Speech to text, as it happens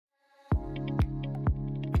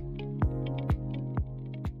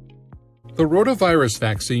The rotavirus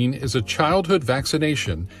vaccine is a childhood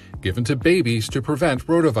vaccination given to babies to prevent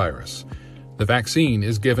rotavirus. The vaccine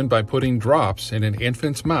is given by putting drops in an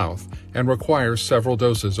infant's mouth and requires several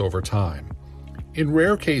doses over time. In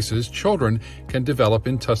rare cases, children can develop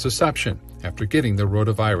intussusception after getting the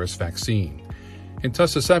rotavirus vaccine.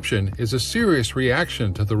 Intussusception is a serious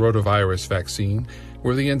reaction to the rotavirus vaccine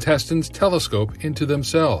where the intestines telescope into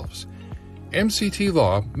themselves.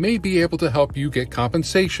 Mctlaw may be able to help you get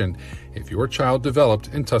compensation if your child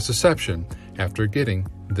developed intussusception after getting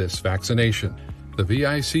this vaccination. The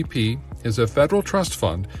VICP is a federal trust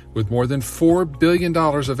fund with more than $4 billion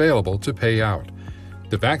available to pay out.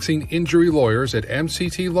 The vaccine injury lawyers at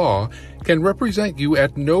Mctlaw can represent you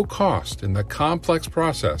at no cost in the complex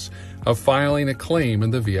process of filing a claim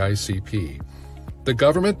in the VICP. The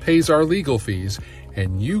government pays our legal fees,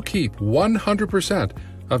 and you keep 100%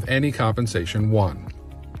 of any compensation won.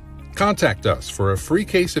 Contact us for a free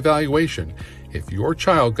case evaluation if your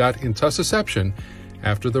child got intussusception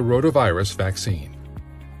after the rotavirus vaccine.